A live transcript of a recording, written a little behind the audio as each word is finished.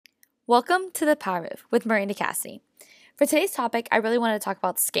Welcome to The Power Move with Miranda Cassidy. For today's topic, I really wanted to talk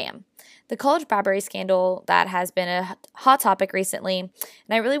about scam, the college bribery scandal that has been a hot topic recently, and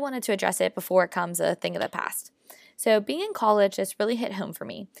I really wanted to address it before it becomes a thing of the past. So being in college just really hit home for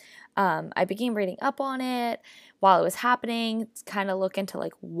me. I began reading up on it while it was happening, kind of look into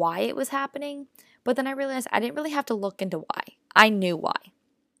why it was happening, but then I realized I didn't really have to look into why. I knew why.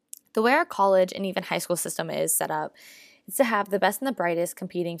 The way our college and even high school system is set up is to have the best and the brightest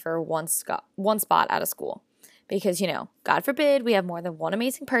competing for one spot out of school. Because, God forbid we have more than one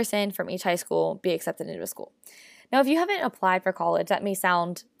amazing person from each high school be accepted into a school. Now, if you haven't applied for college, that may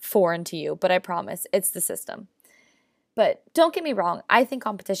sound foreign to you, but I promise it's the system. But don't get me wrong, I think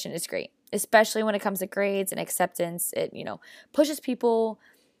competition is great, especially when it comes to grades and acceptance. It, pushes people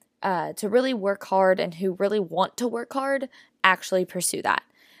to really work hard, and who really want to work hard actually pursue that.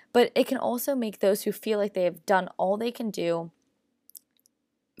 But it can also make those who feel like they have done all they can do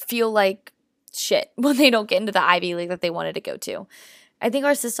feel like shit when they don't get into the Ivy League that they wanted to go to. I think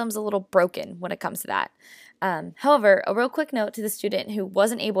our system's a little broken when it comes to that. However, a real quick note to the student who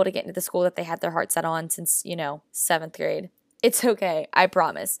wasn't able to get into the school that they had their heart set on since, 7th grade. It's okay, I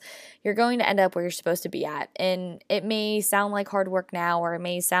promise. You're going to end up where you're supposed to be at. And it may sound like hard work now, or it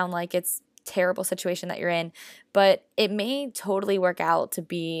may sound like it's terrible situation that you're in, but it may totally work out to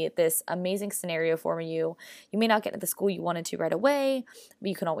be this amazing scenario for you. You may not get into the school you wanted to right away, but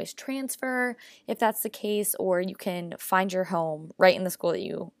you can always transfer if that's the case, or you can find your home right in the school that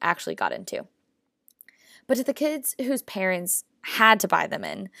you actually got into. But to the kids whose parents had to buy them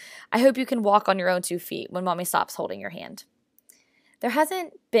in, I hope you can walk on your own 2 feet when mommy stops holding your hand. There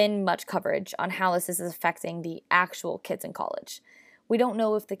hasn't been much coverage on how this is affecting the actual kids in college. We don't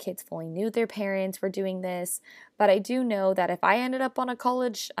know if the kids fully knew their parents were doing this, but I do know that if I ended up on a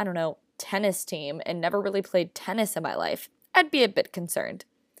college, tennis team and never really played tennis in my life, I'd be a bit concerned.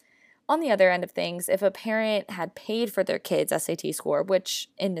 On the other end of things, if a parent had paid for their kid's SAT score, which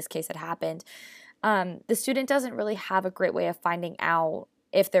in this case had happened, the student doesn't really have a great way of finding out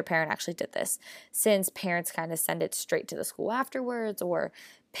if their parent actually did this, since parents kind of send it straight to the school afterwards, or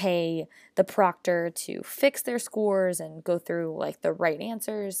pay the proctor to fix their scores and go through the right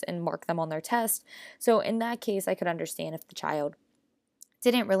answers and mark them on their test. So in that case, I could understand if the child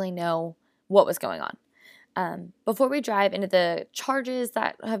didn't really know what was going on. Before we dive into the charges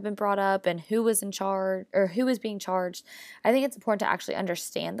that have been brought up and who was in charge or who is being charged, I think it's important to actually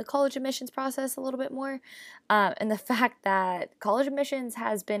understand the college admissions process a little bit more, and the fact that college admissions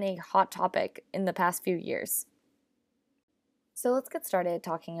has been a hot topic in the past few years. So let's get started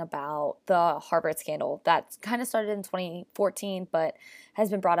talking about the Harvard scandal that kind of started in 2014, but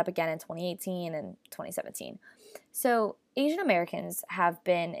has been brought up again in 2018 and 2017. So Asian Americans have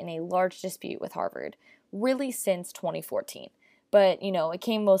been in a large dispute with Harvard really since 2014. But, it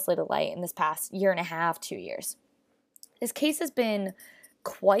came mostly to light in this past year and a half, 2 years. This case has been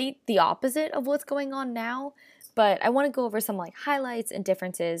quite the opposite of what's going on now, but I want to go over some highlights and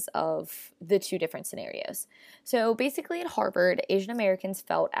differences of the two different scenarios. So basically at Harvard, Asian Americans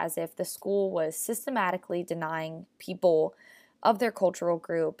felt as if the school was systematically denying people of their cultural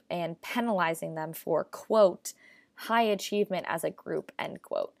group and penalizing them for, quote, high achievement as a group, end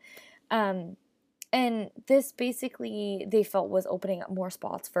quote. And this basically they felt was opening up more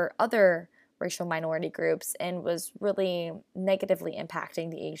spots for other racial minority groups and was really negatively impacting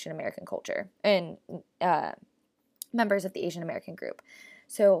the Asian American culture and members of the Asian American group.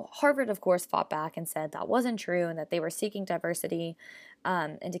 So Harvard, of course, fought back and said that wasn't true and that they were seeking diversity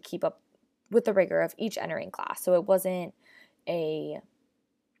and to keep up with the rigor of each entering class. So it wasn't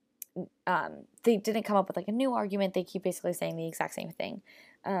they didn't come up with a new argument. They keep basically saying the exact same thing.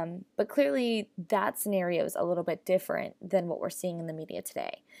 But clearly that scenario is a little bit different than what we're seeing in the media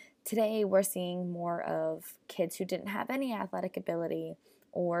today. Today, we're seeing more of kids who didn't have any athletic ability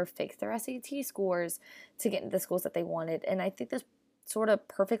or faked their SAT scores to get into the schools that they wanted. And I think this sort of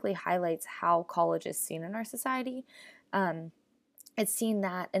perfectly highlights how college is seen in our society. It's seen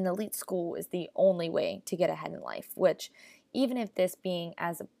that an elite school is the only way to get ahead in life, which even if this being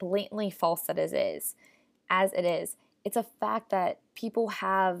as blatantly false as it is, it's a fact that people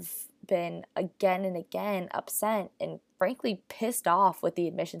have been again and again upset and frankly pissed off with the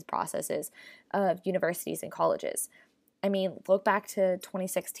admissions processes of universities and colleges. I mean, look back to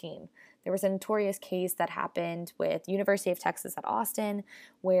 2016. There was a notorious case that happened with University of Texas at Austin,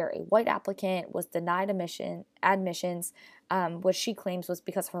 where a white applicant was denied admissions, which she claims was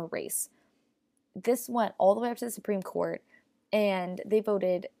because of her race. This went all the way up to the Supreme Court, and they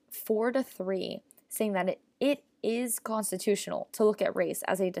voted 4-3, saying that it is constitutional to look at race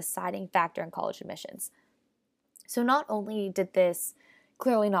as a deciding factor in college admissions. So not only did this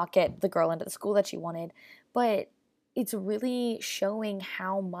clearly not get the girl into the school that she wanted, but it's really showing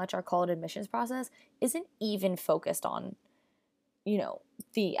how much our college admissions process isn't even focused on,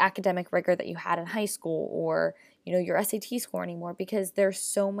 the academic rigor that you had in high school or, your SAT score anymore, because there's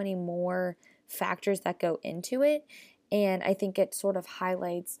so many more factors that go into it. And I think it sort of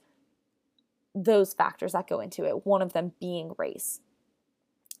highlights those factors that go into it, one of them being race.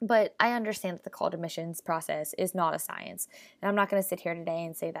 But I understand that the college admissions process is not a science. And I'm not going to sit here today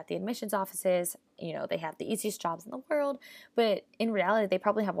and say that the admissions offices, they have the easiest jobs in the world. But in reality, they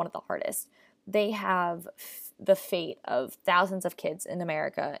probably have one of the hardest. They have the fate of thousands of kids in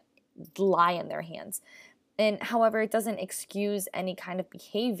America lie in their hands. And however, it doesn't excuse any kind of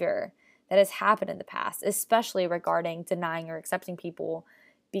behavior that has happened in the past, especially regarding denying or accepting people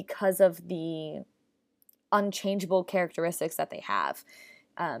because of the unchangeable characteristics that they have.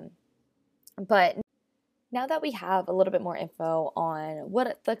 But now that we have a little bit more info on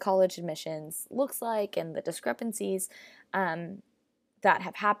what the college admissions looks like and the discrepancies that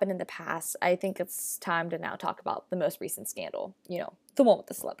have happened in the past, I think it's time to now talk about the most recent scandal, the one with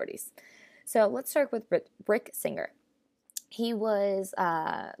the celebrities. So let's start with Rick Singer. He was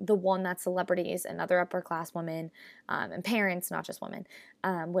the one that celebrities and other upper class women and parents, not just women,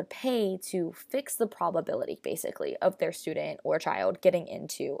 would pay to fix the probability, basically, of their student or child getting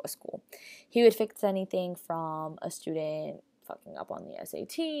into a school. He would fix anything from a student fucking up on the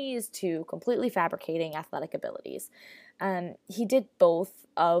SATs to completely fabricating athletic abilities. He did both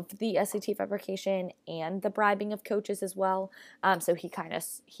of the SAT fabrication and the bribing of coaches as well. So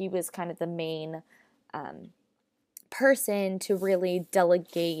he was kind of the main person to really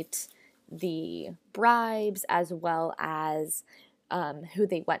delegate the bribes as well as who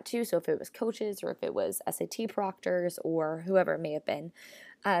they went to. So if it was coaches or if it was SAT proctors or whoever it may have been.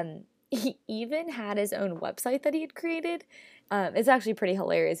 He even had his own website that he had created. It's actually pretty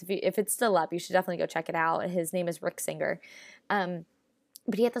hilarious. If it's still up, you should definitely go check it out. His name is Rick Singer. But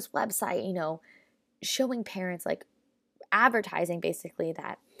he had this website, showing parents, like advertising basically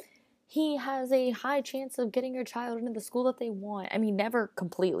that he has a high chance of getting your child into the school that they want. I mean, never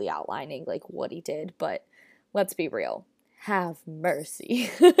completely outlining like what he did, but let's be real. Have mercy.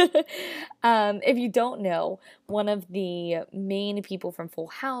 If you don't know, one of the main people from Full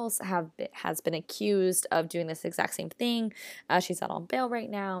House has been accused of doing this exact same thing. She's out on bail right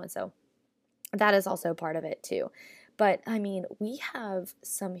now, and so that is also part of it too. But I mean, we have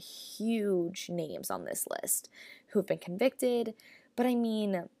some huge names on this list who have been convicted, but I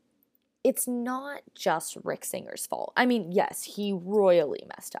mean, it's not just Rick Singer's fault. I mean, yes, he royally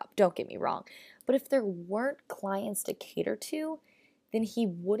messed up, don't get me wrong. But if there weren't clients to cater to, then he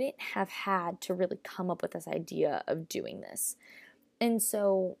wouldn't have had to really come up with this idea of doing this. And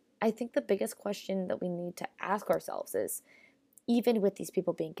so I think the biggest question that we need to ask ourselves is, even with these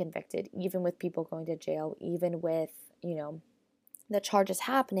people being convicted, even with people going to jail, even with, the charges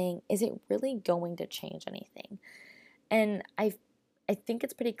happening, is it really going to change anything? And I think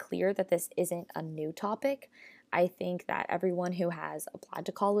it's pretty clear that this isn't a new topic. I think that everyone who has applied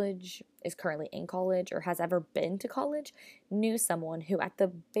to college, is currently in college, or has ever been to college knew someone who, at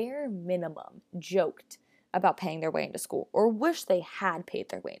the bare minimum, joked about paying their way into school or wish they had paid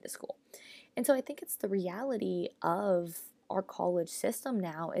their way into school. And so I think it's the reality of our college system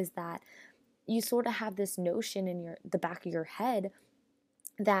now is that you sort of have this notion in the back of your head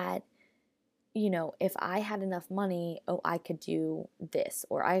that if I had enough money, I could do this,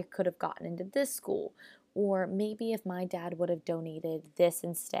 or I could have gotten into this school, or maybe if my dad would have donated this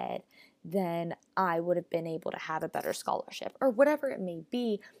instead, then I would have been able to have a better scholarship, or whatever it may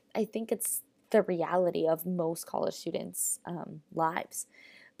be. I think it's the reality of most college students' lives.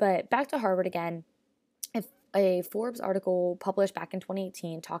 But back to Harvard again. If a Forbes article published back in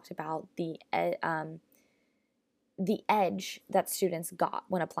 2018 talked about the edge that students got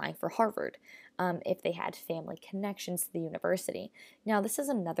when applying for Harvard, if they had family connections to the university. Now, this is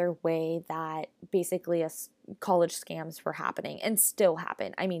another way that basically college scams were happening and still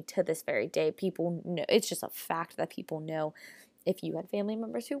happen. I mean, to this very day, people know, it's just a fact that people know if you had family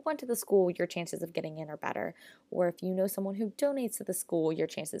members who went to the school, your chances of getting in are better. Or if you know someone who donates to the school, your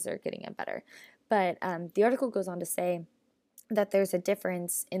chances are getting in better. But the article goes on to say that there's a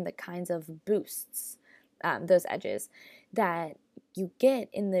difference in the kinds of boosts, those edges, that you get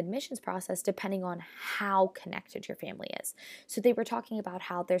in the admissions process depending on how connected your family is. So they were talking about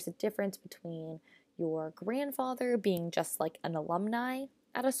how there's a difference between your grandfather being just like an alumni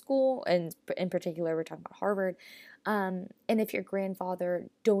at a school, and in particular, we're talking about Harvard, and if your grandfather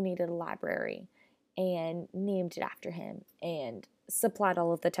donated a library and named it after him and supplied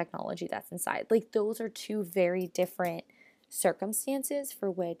all of the technology that's inside. Like, those are two very different circumstances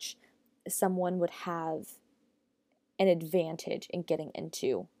for which someone would have an advantage in getting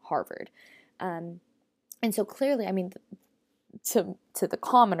into Harvard. And so clearly, I mean, to the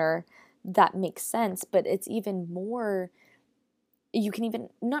commoner, that makes sense, but it's even more, you can even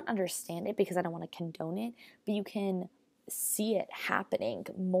not understand it because I don't want to condone it, but you can see it happening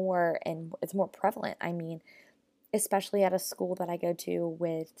more and it's more prevalent. I mean, especially at a school that I go to,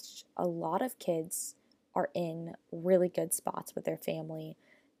 with a lot of kids are in really good spots with their family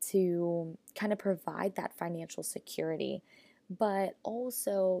to kind of provide that financial security. But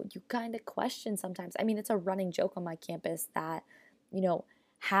also, you kind of question sometimes. I mean, it's a running joke on my campus that,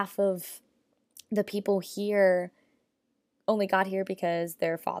 half of the people here only got here because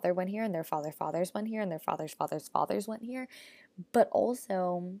their father went here and their fathers went here and their fathers went here. But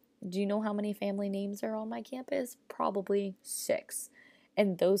also, do you know how many family names are on my campus? Probably 6.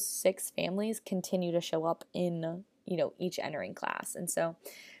 And those 6 families continue to show up in, each entering class. And so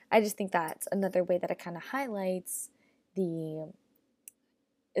I just think that's another way that it kind of highlights the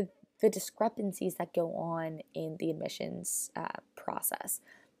discrepancies that go on in the admissions process.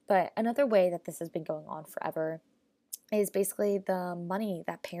 But another way that this has been going on forever is basically the money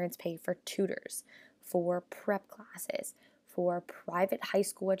that parents pay for tutors, for prep classes, for private high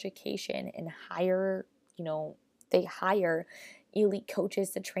school education, and they hire elite coaches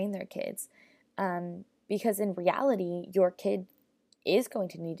to train their kids. Because in reality, your kid is going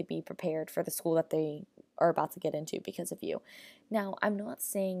to need to be prepared for the school that they are about to get into because of you. Now, I'm not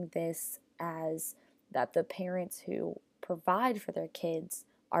saying this as that the parents who provide for their kids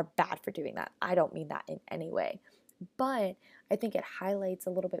are bad for doing that. I don't mean that in any way. But I think it highlights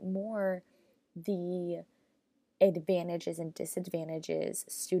a little bit more the advantages and disadvantages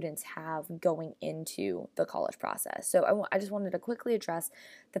students have going into the college process. So I just wanted to quickly address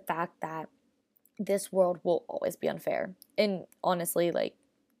the fact that this world will always be unfair. And honestly,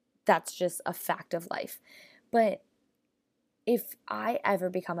 that's just a fact of life. But if I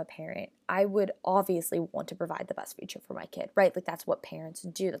ever become a parent, I would obviously want to provide the best future for my kid, right? That's what parents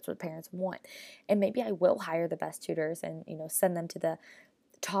do. That's what parents want. And maybe I will hire the best tutors and, send them to the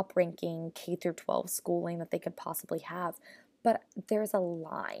top ranking K through 12 schooling that they could possibly have. But there's a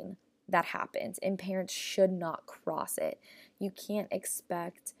line that happens and parents should not cross it. You can't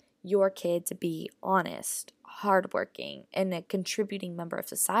expect your kid to be honest, hardworking, and a contributing member of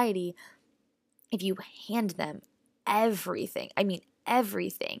society if you hand them everything,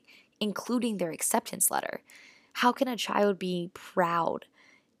 including their acceptance letter. How can a child be proud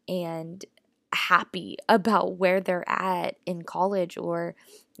and happy about where they're at in college or,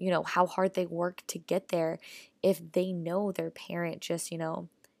 how hard they work to get there if they know their parent just,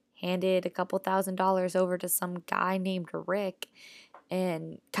 handed a couple $1,000s over to some guy named Rick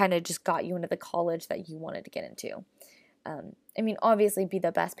and kind of just got you into the college that you wanted to get into? Obviously be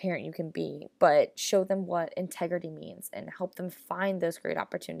the best parent you can be, but show them what integrity means and help them find those great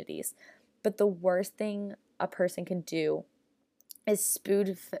opportunities. But the worst thing a person can do is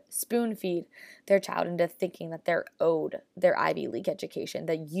spoon feed their child into thinking that they're owed their Ivy League education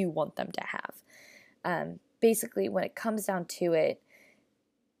that you want them to have. Basically, when it comes down to it,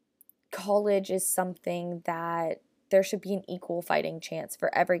 college is something that there should be an equal fighting chance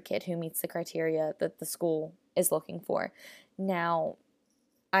for every kid who meets the criteria that the school is looking for. Now,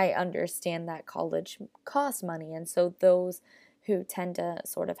 I understand that college costs money, and so those who tend to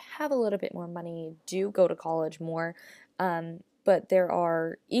sort of have a little bit more money do go to college more, but there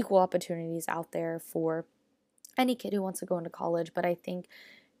are equal opportunities out there for any kid who wants to go into college. But I think,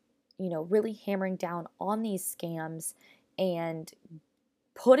 really hammering down on these scams and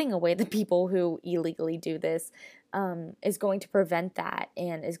putting away the people who illegally do this is going to prevent that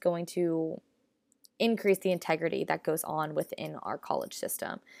and is going to increase the integrity that goes on within our college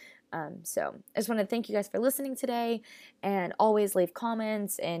system. So I just want to thank you guys for listening today, and always leave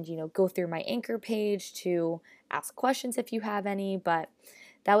comments and, go through my Anchor page to ask questions if you have any. But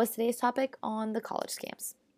that was today's topic on the college scams.